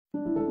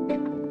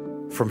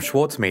From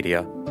Schwartz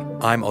Media,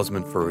 I'm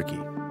Osman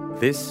Faruqi.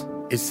 This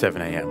is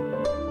 7am.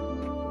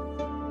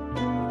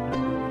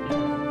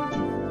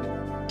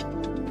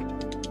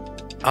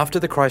 After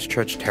the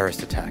Christchurch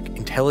terrorist attack,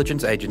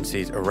 intelligence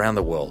agencies around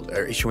the world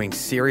are issuing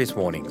serious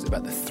warnings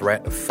about the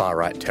threat of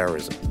far-right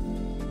terrorism.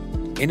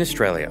 In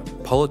Australia,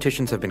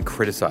 politicians have been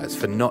criticised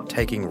for not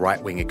taking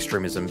right-wing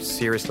extremism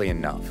seriously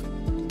enough,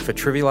 for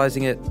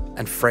trivialising it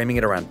and framing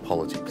it around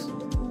politics.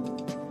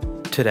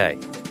 Today,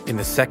 in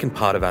the second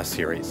part of our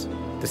series,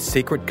 the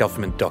secret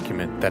government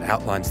document that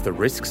outlines the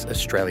risks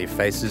Australia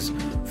faces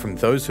from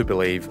those who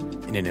believe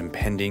in an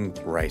impending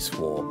race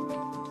war.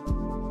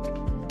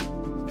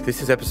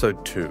 This is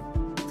episode 2,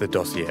 The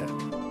Dossier.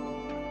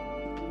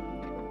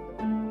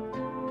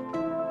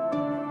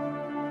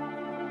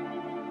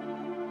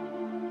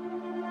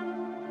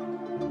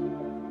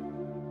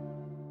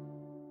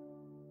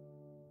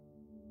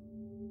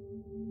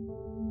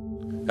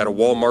 At a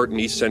Walmart in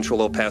East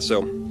Central El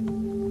Paso,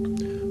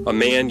 a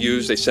man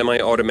used a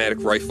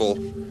semi-automatic rifle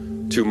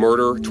to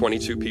murder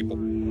 22 people.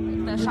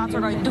 The shots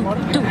were going do,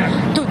 do,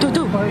 do, do,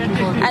 do.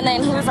 And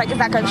then he was like, "Is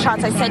that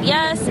gunshots?" I said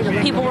yes.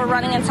 People were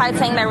running inside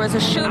saying there was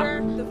a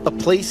shooter. A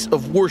place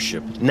of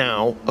worship,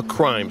 now a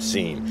crime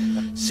scene.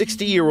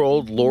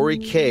 60-year-old Lori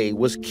Kay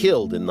was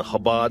killed in the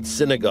Chabad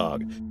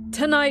synagogue.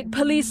 Tonight,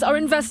 police are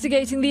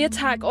investigating the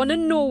attack on a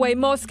Norway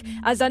mosque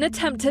as an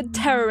attempted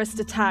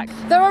terrorist attack.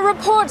 There are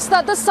reports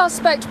that the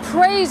suspect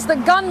praised the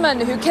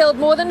gunman who killed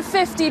more than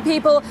 50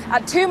 people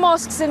at 2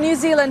 mosques in New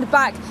Zealand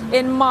back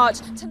in March.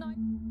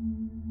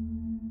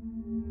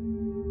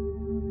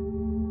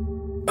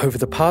 Over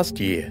the past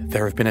year,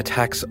 there have been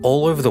attacks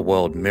all over the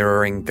world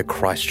mirroring the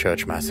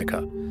Christchurch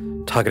massacre,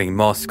 targeting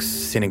mosques,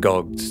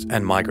 synagogues,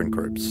 and migrant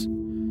groups.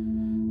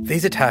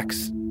 These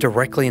attacks,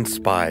 directly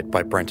inspired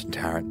by Brenton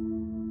Tarrant,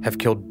 have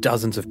killed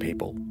dozens of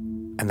people,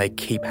 and they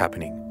keep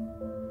happening.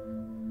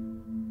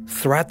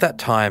 Throughout that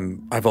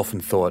time, I've often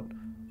thought,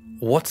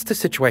 what's the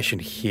situation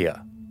here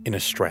in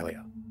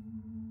Australia?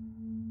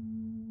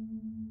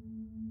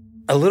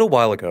 A little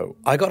while ago,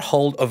 I got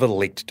hold of a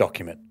leaked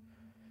document.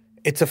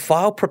 It's a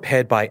file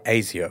prepared by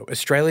ASIO,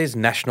 Australia's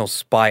national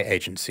spy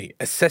agency,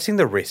 assessing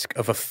the risk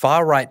of a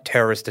far-right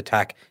terrorist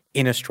attack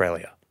in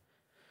Australia.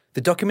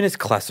 The document is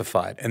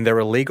classified, and there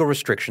are legal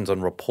restrictions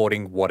on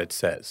reporting what it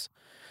says.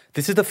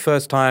 This is the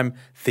first time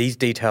these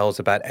details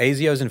about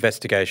ASIO's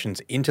investigations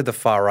into the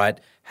far-right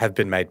have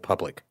been made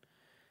public.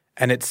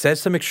 And it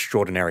says some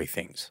extraordinary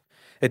things.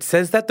 It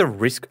says that the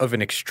risk of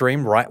an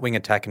extreme right-wing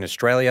attack in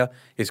Australia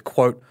is,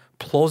 quote,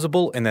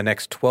 plausible in the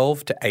next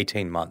 12 to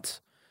 18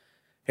 months.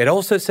 It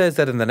also says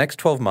that in the next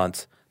 12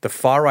 months, the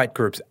far-right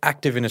groups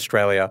active in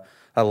Australia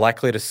are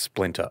likely to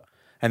splinter,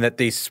 and that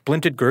these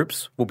splintered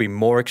groups will be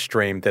more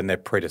extreme than their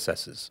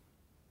predecessors.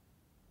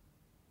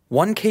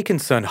 One key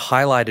concern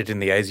highlighted in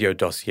the ASIO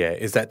dossier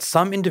is that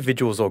some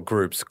individuals or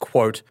groups,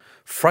 quote,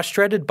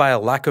 frustrated by a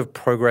lack of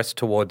progress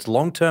towards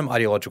long-term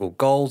ideological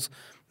goals,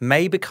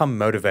 may become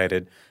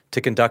motivated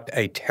to conduct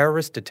a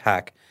terrorist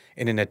attack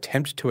in an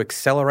attempt to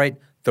accelerate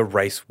the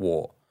race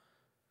war.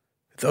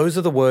 Those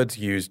are the words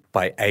used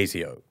by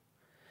ASIO.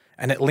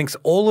 And it links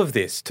all of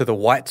this to the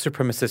white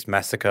supremacist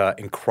massacre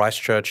in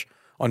Christchurch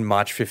on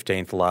March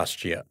 15th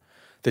last year.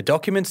 The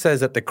document says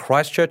that the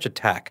Christchurch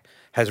attack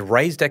has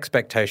raised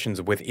expectations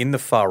within the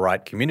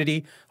far-right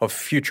community of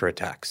future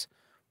attacks,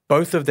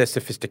 both of their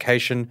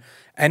sophistication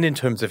and in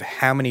terms of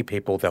how many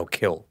people they'll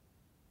kill.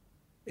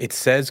 It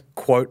says,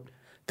 quote,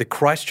 the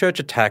Christchurch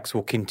attacks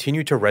will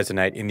continue to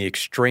resonate in the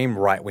extreme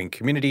right-wing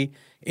community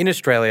in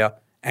Australia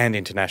and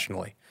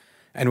internationally,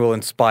 and will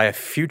inspire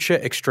future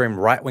extreme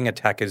right-wing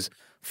attackers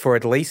for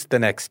at least the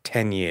next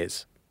 10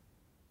 years.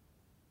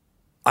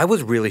 I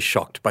was really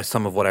shocked by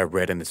some of what I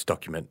read in this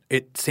document.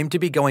 It seemed to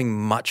be going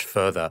much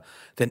further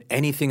than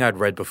anything I'd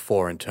read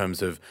before in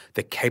terms of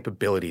the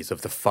capabilities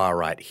of the far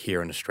right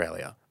here in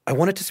Australia. I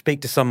wanted to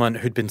speak to someone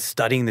who'd been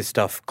studying this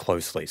stuff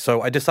closely,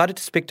 so I decided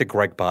to speak to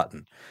Greg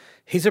Barton.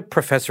 He's a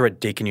professor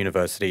at Deakin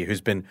University who's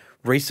been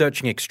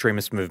researching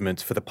extremist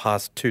movements for the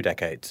past 2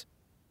 decades.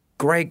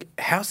 Greg,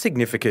 how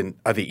significant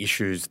are the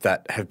issues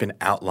that have been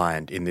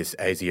outlined in this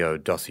ASIO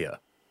dossier?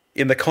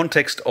 In the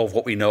context of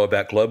what we know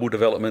about global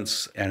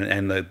developments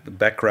and the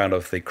background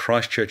of the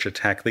Christchurch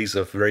attack, these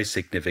are very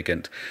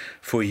significant.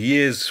 For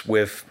years,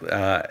 we've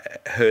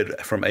heard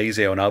from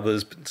ASIO and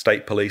others,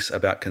 state police,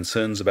 about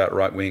concerns about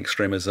right-wing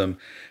extremism,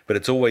 but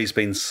it's always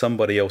been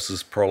somebody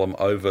else's problem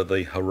over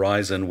the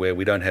horizon where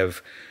we don't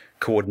have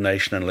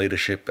coordination and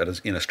leadership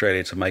in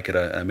Australia to make it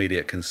an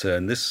immediate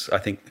concern. This, I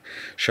think,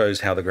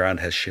 shows how the ground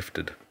has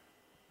shifted.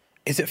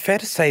 Is it fair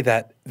to say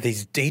that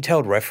these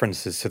detailed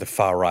references to the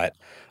far right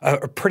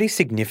are a pretty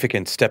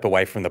significant step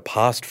away from the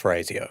past for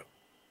ASIO?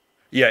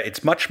 Yeah,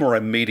 it's much more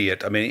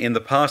immediate. I mean, in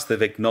the past,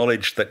 they've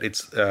acknowledged that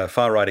it's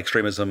far-right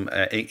extremism,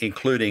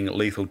 including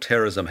lethal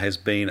terrorism, has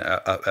been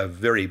a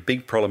very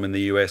big problem in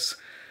the US,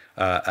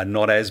 a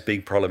not as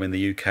big problem in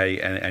the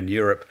UK and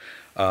Europe,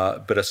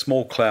 but a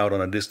small cloud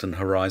on a distant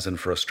horizon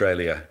for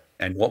Australia.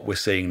 And what we're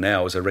seeing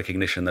now is a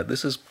recognition that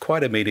this is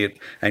quite immediate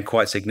and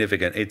quite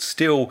significant. It's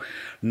still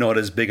not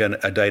as big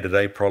a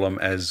day-to-day problem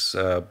as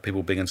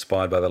people being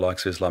inspired by the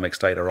likes of Islamic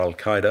State or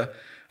Al-Qaeda,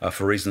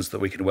 for reasons that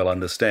we can well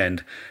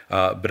understand,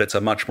 but it's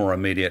a much more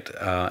immediate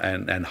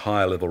and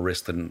higher level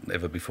risk than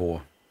ever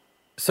before.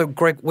 So,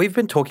 Greg, we've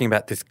been talking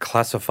about this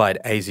classified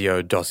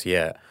ASIO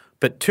dossier,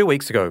 but 2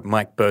 weeks ago,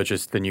 Mike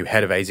Burgess, the new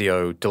head of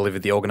ASIO,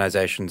 delivered the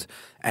organisation's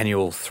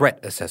annual threat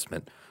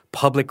assessment,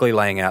 publicly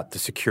laying out the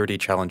security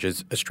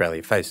challenges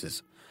Australia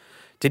faces.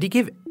 Did he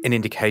give an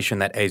indication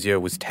that ASIO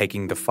was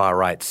taking the far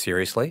right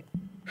seriously?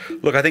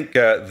 Look, I think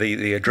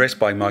the address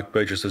by Mike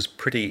Burgess is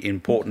pretty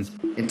important.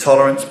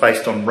 Intolerance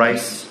based on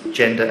race,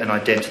 gender and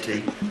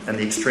identity, and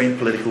the extreme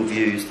political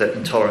views that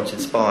intolerance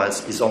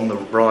inspires is on the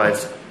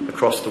rise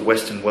across the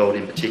Western world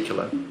in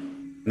particular.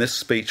 This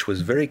speech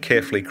was very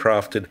carefully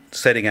crafted,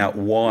 setting out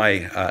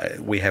why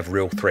we have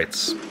real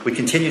threats. We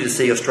continue to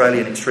see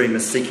Australian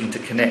extremists seeking to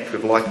connect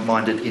with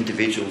like-minded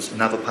individuals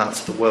in other parts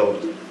of the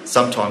world,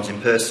 sometimes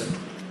in person.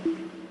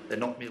 They're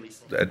not merely...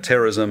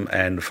 Terrorism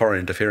and foreign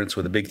interference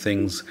were the big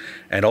things,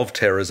 and of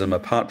terrorism,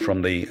 apart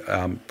from the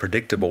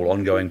predictable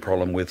ongoing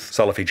problem with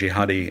Salafi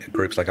jihadi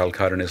groups like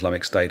Al-Qaeda and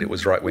Islamic State, it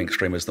was right-wing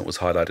extremism that was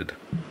highlighted.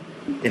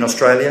 In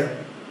Australia,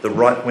 the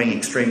right-wing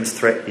extremist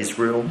threat is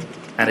real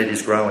and it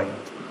is growing.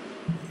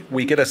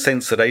 We get a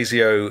sense that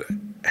ASIO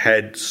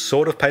had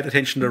sort of paid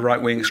attention to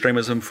right-wing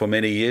extremism for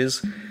many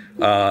years,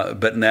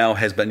 but now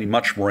has been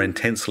much more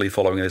intensely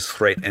following this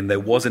threat, and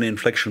there was an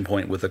inflection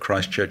point with the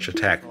Christchurch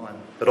attack.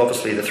 But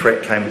obviously the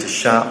threat came into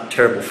sharp,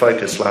 terrible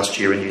focus last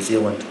year in New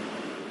Zealand.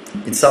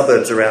 In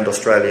suburbs around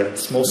Australia,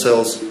 small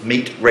cells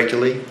meet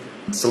regularly,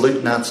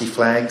 salute Nazi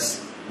flags,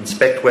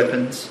 inspect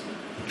weapons,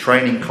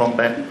 train in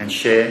combat and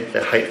share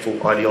their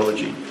hateful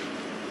ideology.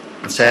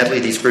 And sadly,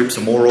 these groups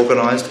are more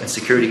organised and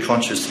security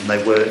conscious than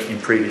they were in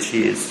previous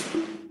years.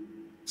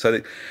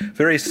 So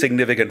very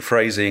significant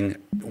phrasing.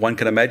 One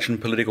can imagine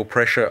political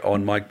pressure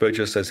on Mike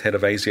Burgess as head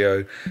of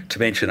ASIO to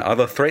mention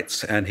other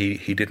threats, and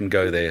he didn't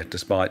go there,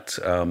 despite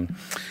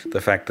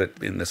the fact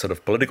that in the sort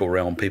of political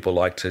realm, people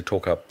like to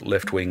talk up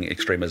left-wing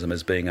extremism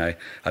as being an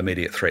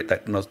immediate threat.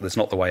 That's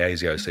not the way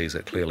ASIO sees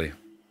it, clearly.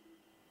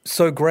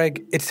 So,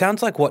 Greg, it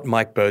sounds like what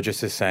Mike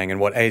Burgess is saying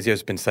and what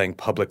ASIO's been saying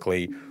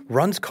publicly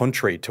runs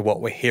contrary to what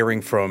we're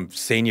hearing from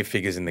senior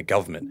figures in the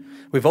government.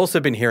 We've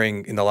also been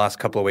hearing in the last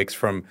couple of weeks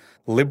from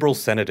Liberal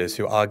senators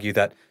who argue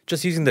that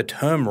just using the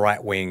term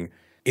right-wing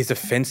is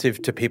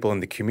offensive to people in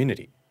the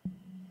community.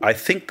 I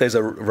think there's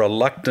a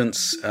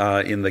reluctance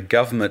in the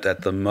government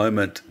at the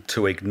moment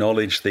to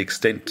acknowledge the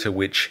extent to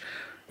which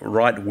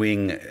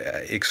right-wing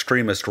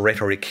extremist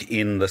rhetoric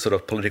in the sort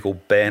of political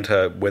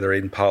banter, whether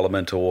in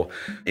Parliament or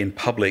in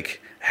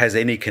public, has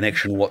any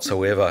connection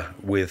whatsoever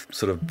with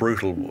sort of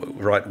brutal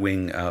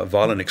right-wing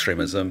violent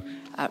extremism.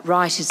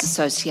 Right is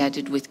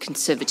associated with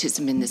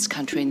conservatism in this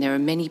country, and there are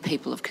many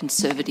people of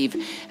conservative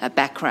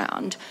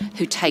background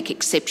who take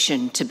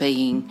exception to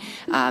being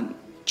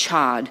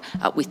charred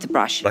with the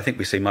brush. I think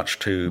we see much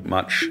too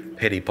much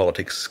petty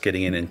politics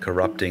getting in and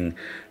corrupting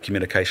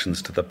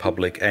communications to the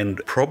public,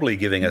 and probably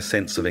giving a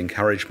sense of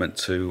encouragement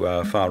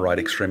to far-right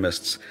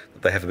extremists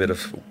that they have a bit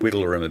of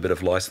wiggle room, a bit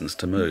of licence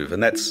to move.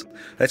 And that's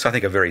I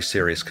think, a very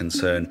serious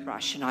concern.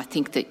 And I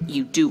think that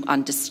you do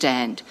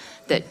understand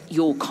that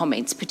your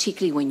comments,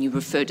 particularly when you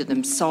refer to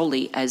them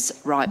solely as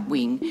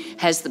right-wing,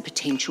 has the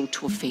potential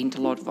to offend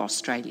a lot of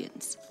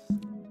Australians.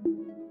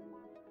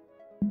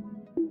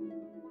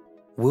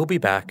 We'll be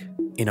back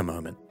in a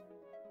moment.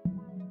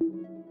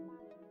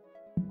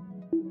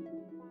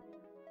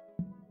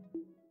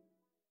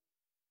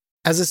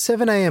 As a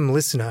 7am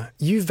listener,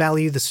 you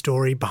value the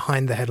story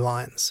behind the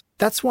headlines.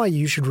 That's why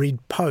you should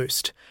read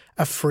Post,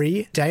 a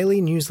free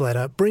daily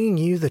newsletter bringing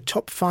you the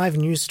top 5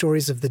 news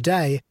stories of the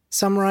day,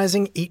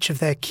 summarising each of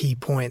their key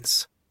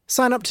points.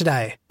 Sign up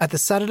today at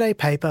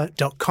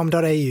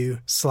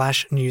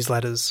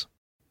thesaturdaypaper.com.au/newsletters.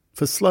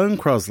 For Sloane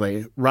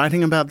Crosley,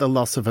 writing about the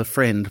loss of a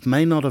friend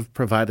may not have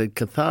provided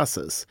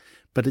catharsis,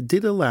 but it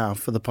did allow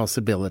for the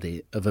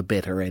possibility of a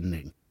better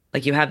ending.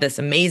 Like, you have this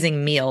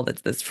amazing meal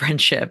that's this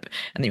friendship,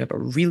 and then you have a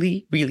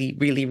really, really,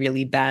 really,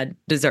 really bad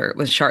dessert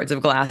with shards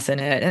of glass in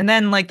it. And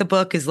then, like, the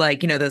book is like,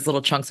 those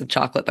little chunks of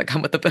chocolate that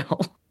come with the bill.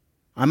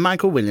 I'm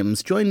Michael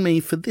Williams. Join me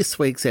for this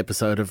week's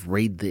episode of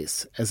Read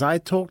This as I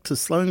talk to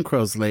Sloane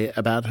Crosley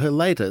about her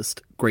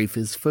latest, Grief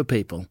is for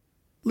People.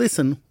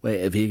 Listen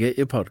wherever you get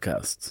your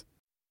podcasts.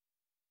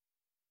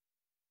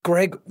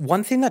 Greg,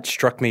 one thing that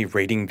struck me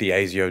reading the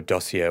ASIO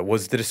dossier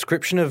was the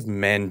description of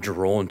men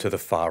drawn to the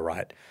far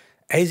right.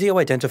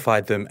 ASIO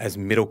identified them as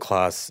middle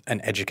class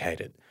and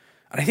educated.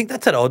 And I think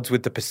that's at odds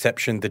with the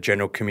perception the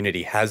general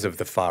community has of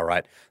the far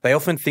right. They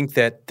often think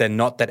that they're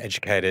not that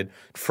educated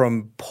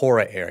from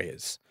poorer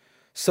areas.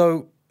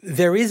 So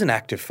there is an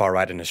active far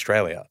right in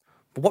Australia.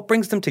 But what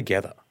brings them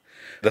together?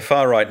 The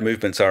far-right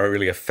movements are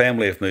really a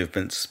family of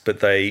movements, but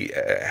they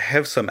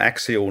have some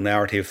axial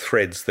narrative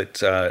threads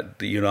that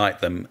unite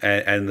them.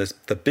 And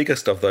the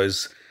biggest of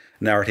those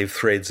narrative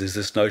threads is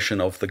this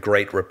notion of the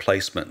great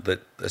replacement,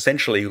 that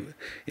essentially,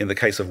 in the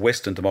case of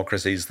Western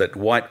democracies, that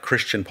white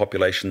Christian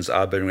populations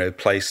are being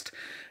replaced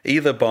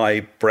either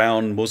by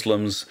brown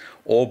Muslims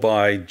or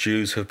by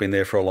Jews who've been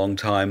there for a long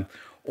time,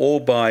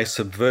 or by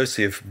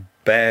subversive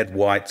bad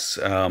whites,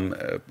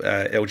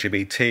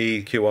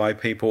 LGBTQI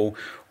people,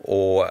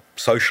 or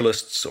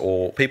socialists,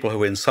 or people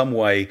who in some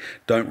way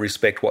don't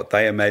respect what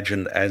they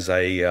imagine as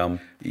a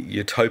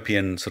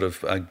utopian sort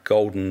of a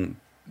golden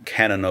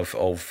canon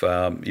of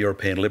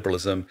European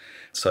liberalism.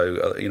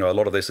 So, a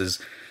lot of this is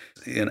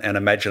an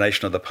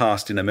imagination of the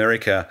past. In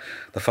America,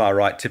 the far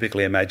right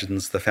typically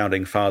imagines the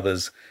founding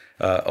fathers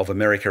of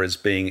America as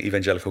being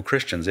evangelical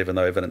Christians, even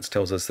though evidence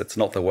tells us that's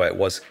not the way it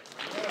was.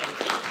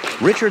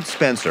 Richard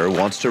Spencer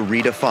wants to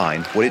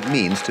redefine what it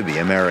means to be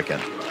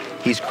American.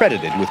 He's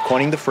credited with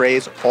coining the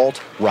phrase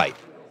alt-right.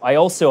 I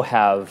also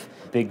have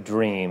big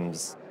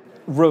dreams.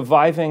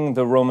 Reviving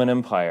the Roman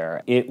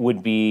Empire, it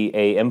would be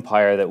an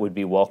empire that would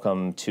be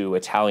welcome to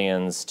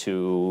Italians,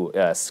 to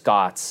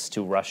Scots,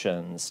 to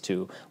Russians,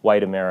 to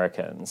white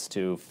Americans,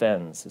 to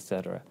Finns,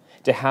 etc.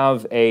 To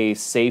have a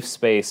safe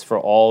space for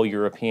all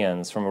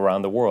Europeans from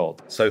around the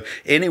world. So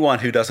anyone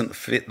who doesn't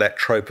fit that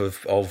trope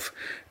of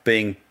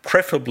being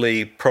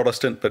preferably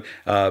Protestant,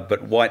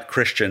 but white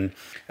Christian,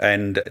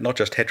 and not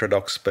just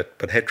heterodox, but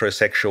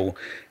heterosexual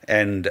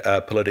and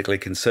politically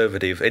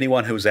conservative.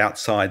 Anyone who's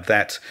outside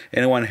that,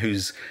 anyone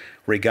who's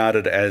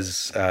regarded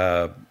as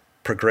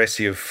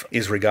progressive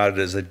is regarded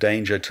as a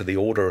danger to the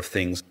order of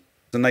things.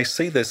 And they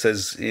see this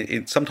as,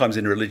 sometimes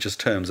in religious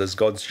terms, as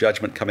God's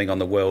judgment coming on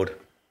the world.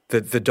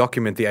 The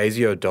document, the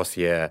ASIO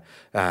dossier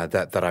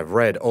that I've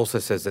read, also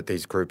says that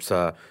these groups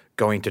are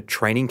going to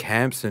training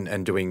camps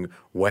and doing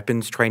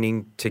weapons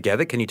training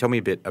together. Can you tell me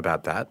a bit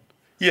about that?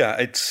 Yeah,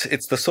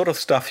 it's the sort of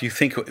stuff you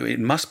think it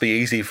must be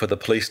easy for the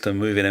police to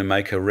move in and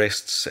make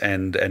arrests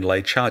and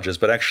lay charges,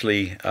 but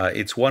actually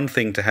it's one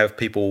thing to have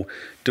people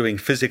doing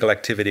physical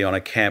activity on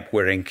a camp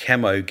wearing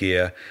camo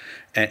gear,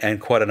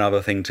 and quite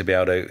another thing to be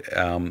able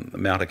to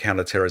mount a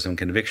counter-terrorism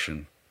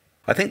conviction.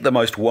 I think the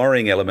most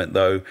worrying element,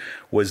 though,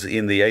 was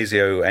in the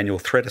ASIO annual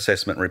threat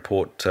assessment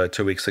report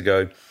 2 weeks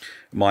ago.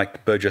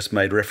 Mike Burgess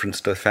made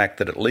reference to the fact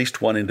that at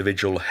least one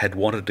individual had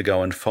wanted to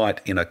go and fight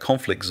in a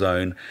conflict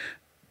zone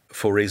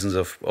for reasons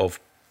of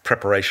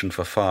preparation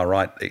for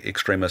far-right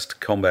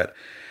extremist combat.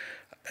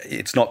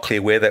 It's not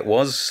clear where that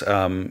was.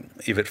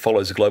 If it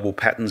follows global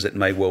patterns, it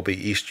may well be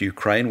East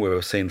Ukraine, where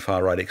we've seen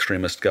far-right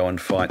extremists go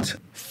and fight.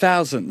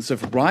 Thousands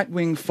of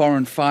right-wing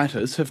foreign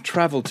fighters have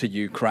travelled to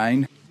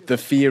Ukraine. The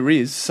fear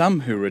is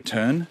some who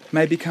return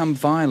may become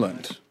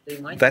violent.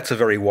 That's a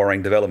very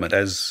worrying development.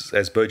 As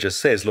Burgess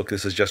says, look,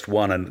 this is just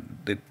one,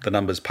 and the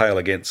numbers pale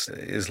against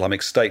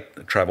Islamic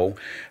State travel,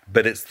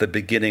 but it's the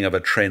beginning of a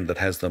trend that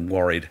has them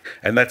worried.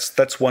 And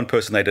that's one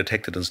person they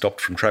detected and stopped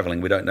from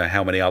travelling. We don't know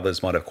how many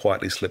others might have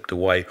quietly slipped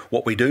away.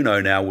 What we do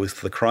know now with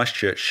the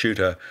Christchurch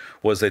shooter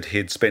was that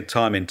he'd spent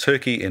time in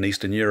Turkey, in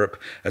Eastern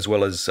Europe, as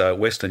well as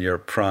Western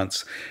Europe,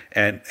 France,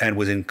 and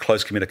was in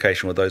close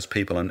communication with those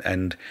people,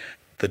 and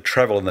the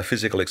travel and the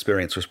physical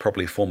experience was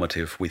probably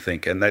formative, we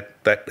think, and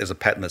that is a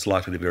pattern that's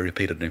likely to be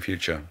repeated in the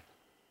future.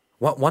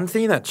 One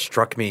thing that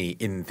struck me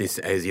in this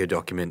ASIO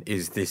document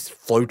is this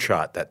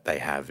flowchart that they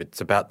have. It's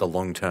about the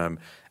long-term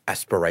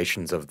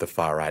aspirations of the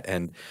far right,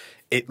 and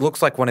it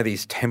looks like one of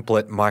these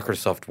template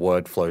Microsoft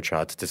Word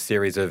flowcharts. It's a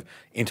series of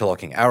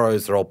interlocking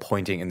arrows. They're all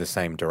pointing in the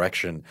same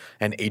direction,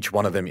 and each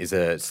one of them is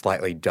a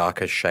slightly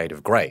darker shade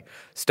of grey.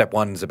 Step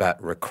 1 is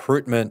about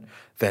recruitment.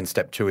 Then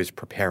step 2 is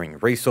preparing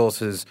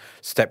resources.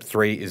 Step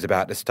 3 is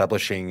about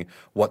establishing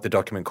what the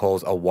document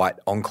calls a white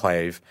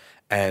enclave.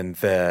 And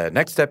the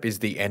next step is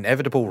the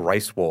inevitable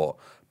race war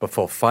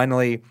before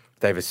finally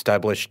they've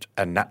established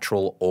a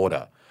natural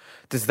order.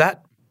 Does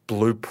that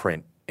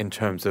blueprint in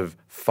terms of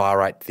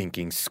far-right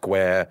thinking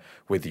square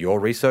with your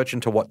research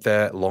into what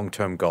their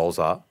long-term goals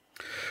are?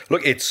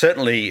 Look, it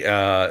certainly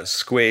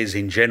squares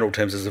in general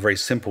terms. It's a very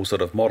simple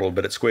sort of model,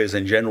 but it squares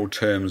in general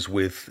terms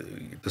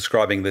with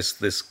describing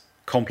this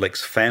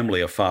complex family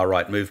of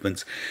far-right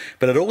movements.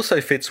 But it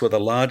also fits with a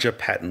larger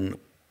pattern.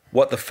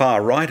 What the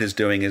far right is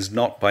doing is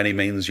not by any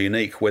means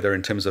unique, whether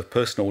in terms of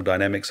personal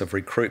dynamics of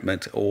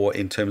recruitment or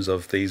in terms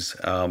of these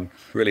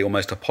really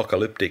almost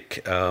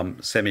apocalyptic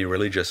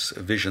semi-religious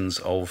visions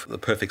of the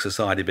perfect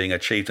society being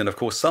achieved. And of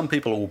course, some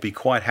people will be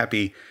quite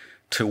happy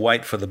to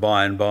wait for the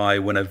by and by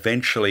when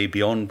eventually,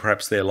 beyond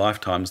perhaps their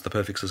lifetimes, the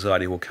perfect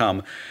society will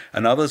come.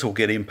 And others will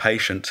get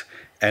impatient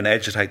and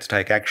agitate to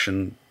take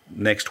action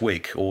next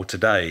week or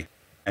today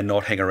and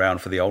not hang around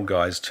for the old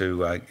guys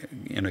to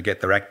get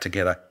their act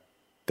together.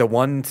 The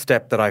one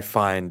step that I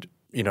find,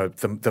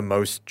 the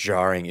most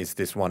jarring is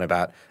this one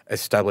about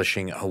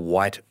establishing a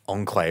white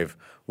enclave.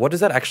 What does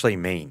that actually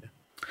mean?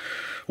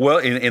 Well,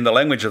 in the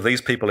language of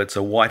these people, it's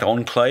a white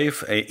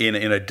enclave. In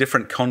a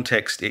different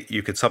context,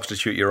 you could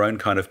substitute your own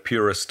kind of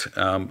purist,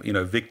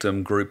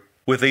 victim group.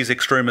 With these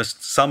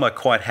extremists, some are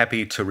quite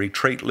happy to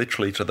retreat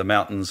literally to the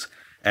mountains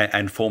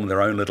and form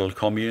their own little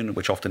commune,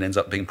 which often ends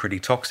up being pretty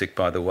toxic,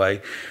 by the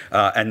way,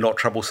 and not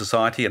trouble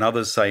society. And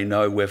others say,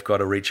 no, we've got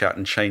to reach out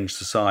and change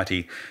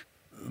society.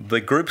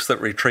 The groups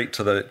that retreat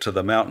to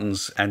the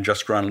mountains and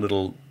just run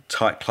little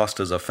tight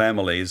clusters of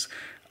families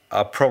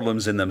are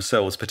problems in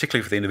themselves,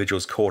 particularly for the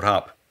individuals caught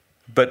up.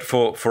 But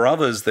for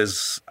others,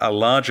 there's a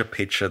larger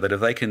picture that if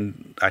they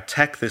can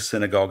attack this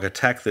synagogue,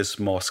 attack this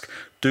mosque,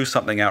 do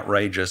something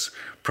outrageous,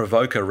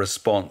 provoke a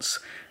response,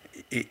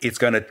 it's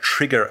going to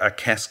trigger a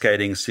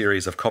cascading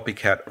series of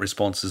copycat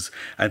responses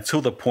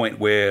until the point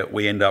where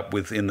we end up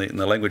with, in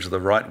the language of the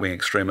right-wing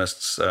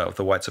extremists, of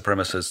the white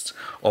supremacists,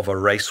 of a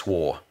race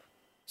war.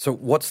 So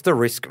what's the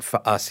risk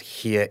for us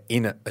here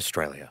in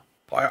Australia?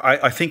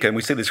 I think, and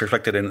we see this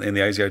reflected in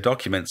the ASIO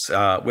documents,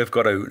 we've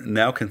got to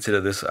now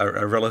consider this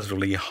a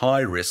relatively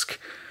high risk.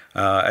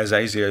 As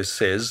ASIO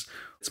says,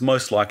 it's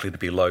most likely to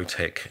be low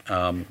tech,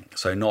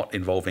 so not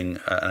involving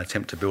an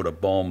attempt to build a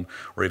bomb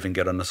or even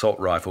get an assault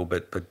rifle,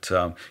 but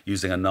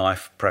using a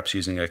knife, perhaps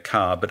using a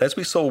car. But as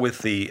we saw with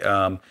the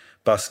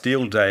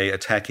Bastille Day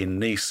attack in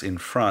Nice in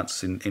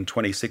France in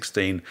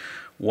 2016,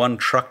 one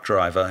truck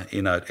driver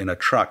in a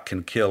truck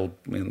can kill,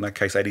 in that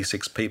case,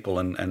 86 people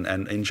and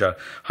injure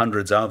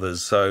hundreds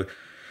others. So,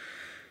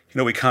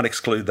 we can't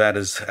exclude that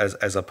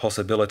as a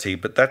possibility.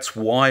 But that's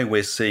why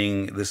we're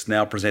seeing this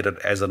now presented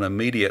as an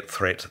immediate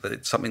threat, that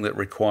it's something that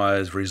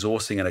requires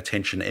resourcing and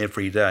attention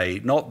every day.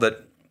 Not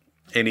that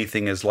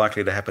anything is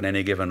likely to happen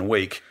any given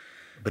week,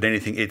 but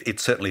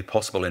it's certainly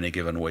possible any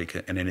given week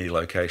in any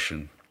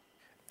location.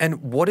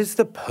 And what is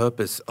the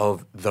purpose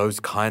of those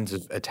kinds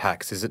of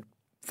attacks? Is it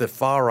the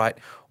far right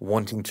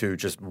wanting to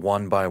just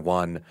one by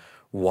one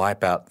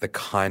wipe out the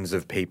kinds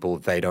of people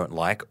they don't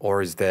like,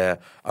 or is there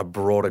a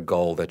broader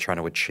goal they're trying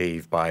to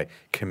achieve by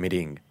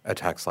committing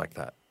attacks like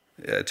that?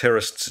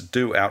 Terrorists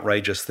do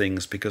outrageous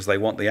things because they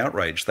want the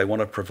outrage. They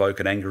want to provoke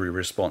an angry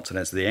response, and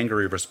it's the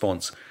angry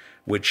response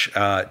which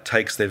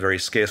takes their very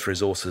scarce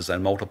resources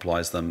and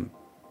multiplies them.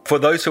 For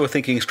those who are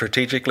thinking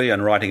strategically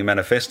and writing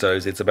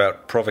manifestos, it's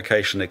about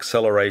provocation,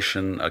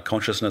 acceleration,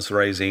 consciousness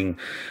raising,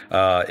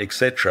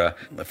 etc.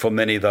 For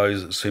many of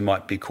those who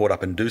might be caught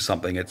up and do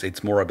something,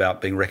 it's more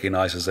about being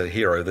recognised as a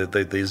hero.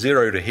 The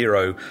zero to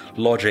hero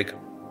logic,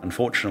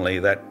 unfortunately,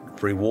 that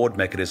reward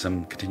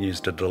mechanism continues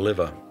to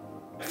deliver.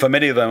 For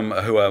many of them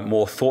who are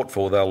more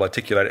thoughtful, they'll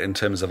articulate it in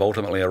terms of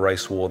ultimately a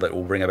race war that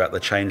will bring about the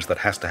change that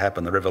has to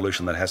happen, the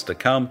revolution that has to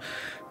come.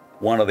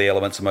 One of the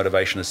elements of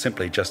motivation is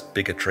simply just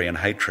bigotry and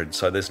hatred.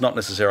 So there's not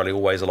necessarily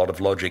always a lot of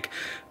logic,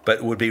 but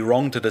it would be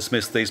wrong to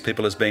dismiss these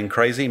people as being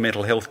crazy.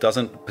 Mental health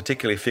doesn't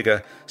particularly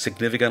figure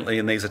significantly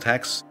in these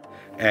attacks,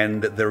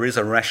 and there is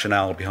a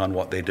rationale behind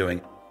what they're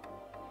doing.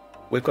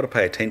 We've got to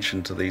pay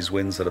attention to these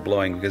winds that are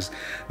blowing, because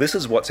this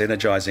is what's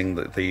energising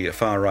the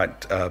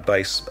far-right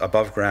base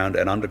above ground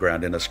and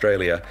underground in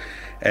Australia.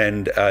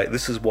 And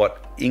this is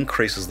what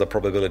increases the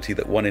probability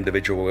that one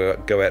individual will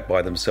go out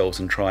by themselves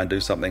and try and do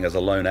something as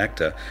a lone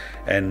actor,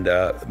 and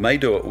may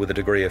do it with a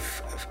degree of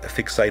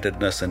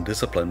fixatedness and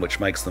discipline which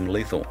makes them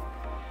lethal.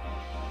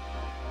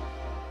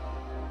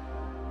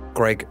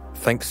 Greg,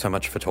 thanks so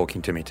much for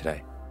talking to me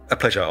today. A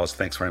pleasure, Oz.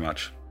 Thanks very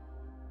much.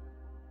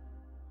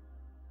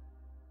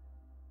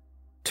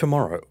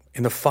 Tomorrow,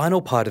 in the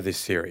final part of this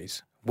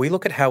series, we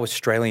look at how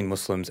Australian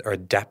Muslims are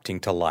adapting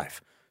to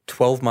life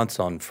 12 months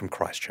on from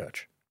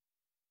Christchurch.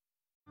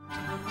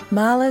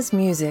 Mahler's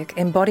music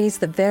embodies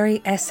the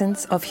very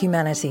essence of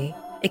humanity.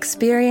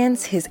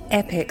 Experience his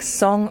epic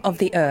Song of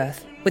the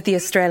Earth with the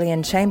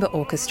Australian Chamber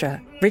Orchestra,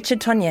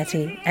 Richard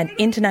Tognetti, and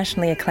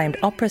internationally acclaimed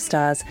opera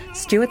stars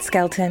Stuart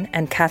Skelton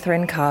and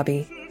Catherine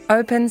Carby.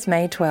 Opens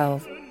May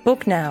 12.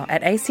 Book now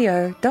at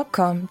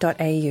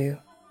aco.com.au.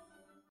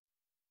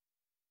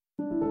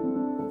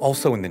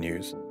 Also in the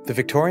news, the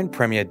Victorian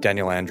Premier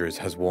Daniel Andrews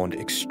has warned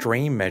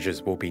extreme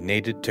measures will be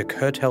needed to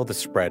curtail the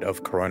spread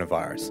of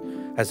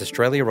coronavirus as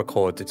Australia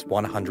records its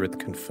 100th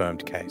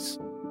confirmed case.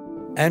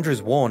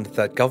 Andrews warned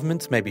that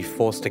governments may be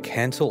forced to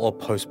cancel or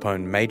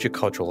postpone major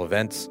cultural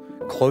events,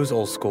 close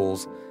all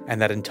schools,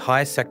 and that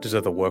entire sectors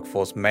of the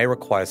workforce may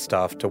require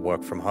staff to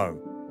work from home.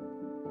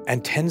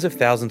 And tens of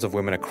thousands of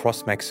women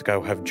across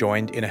Mexico have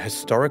joined in a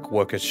historic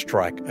workers'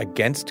 strike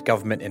against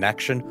government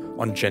inaction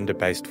on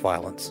gender-based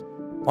violence.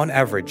 On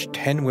average,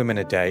 10 women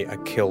a day are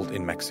killed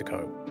in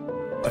Mexico.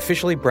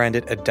 Officially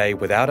branded A Day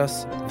Without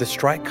Us, the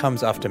strike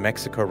comes after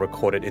Mexico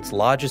recorded its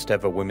largest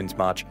ever women's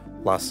march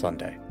last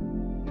Sunday.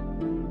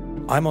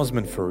 I'm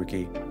Osman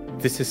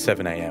Faruqi. This is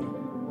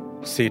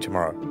 7am. See you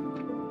tomorrow.